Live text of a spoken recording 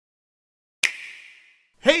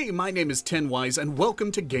Hey, my name is TenWise and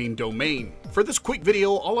welcome to Gain Domain. For this quick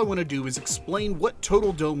video, all I want to do is explain what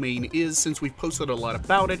Total Domain is since we've posted a lot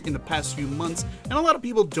about it in the past few months and a lot of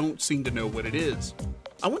people don't seem to know what it is.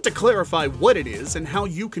 I want to clarify what it is and how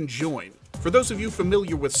you can join. For those of you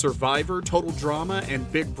familiar with Survivor, Total Drama,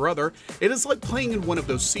 and Big Brother, it is like playing in one of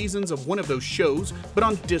those seasons of one of those shows, but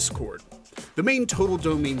on Discord. The main Total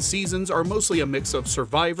Domain seasons are mostly a mix of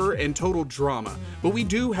Survivor and Total Drama, but we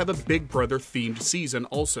do have a Big Brother themed season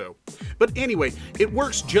also. But anyway, it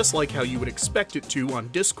works just like how you would expect it to on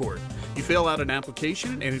Discord. You fill out an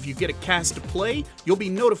application, and if you get a cast to play, you'll be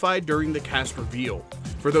notified during the cast reveal.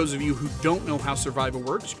 For those of you who don't know how Survivor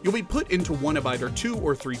works, you'll be put into one of either 2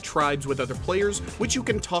 or 3 tribes with other players, which you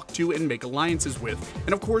can talk to and make alliances with,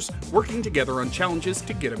 and of course, working together on challenges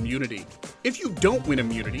to get immunity. If you don't win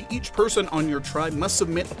immunity, each person on your tribe must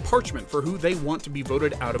submit a parchment for who they want to be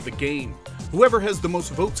voted out of the game. Whoever has the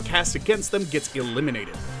most votes cast against them gets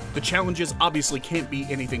eliminated. The challenges obviously can't be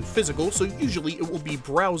anything physical, so usually it will be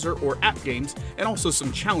browser or app games, and also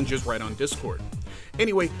some challenges right on Discord.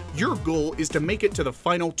 Anyway, your goal is to make it to the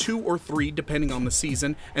final 2 or 3 depending on the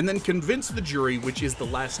season, and then convince the jury, which is the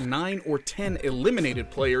last 9 or 10 eliminated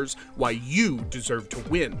players, why you deserve to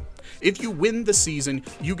win. If you win the season,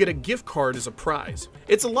 you get a gift card as a prize.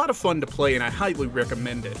 It's a lot of fun to play and I highly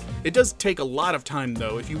recommend it. It does take a lot of time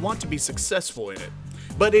though if you want to be successful in it.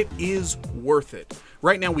 But it is worth it.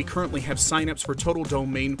 Right now we currently have signups for Total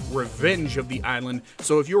Domain Revenge of the Island,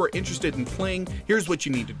 so if you are interested in playing, here's what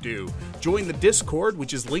you need to do. Join the Discord,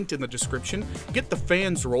 which is linked in the description, get the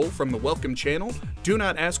fans role from the Welcome channel. Do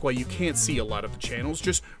not ask why you can't see a lot of the channels,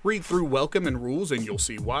 just read through Welcome and rules and you'll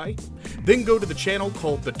see why. Then go to the channel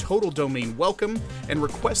called the Total Domain Welcome and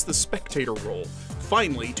request the Spectator role.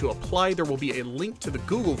 Finally, to apply, there will be a link to the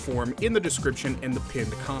Google form in the description and the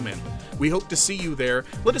pinned comment. We hope to see you there.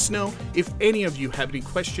 Let us know if any of you have any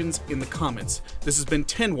questions in the comments. This has been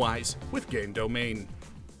TenWise with Gain Domain.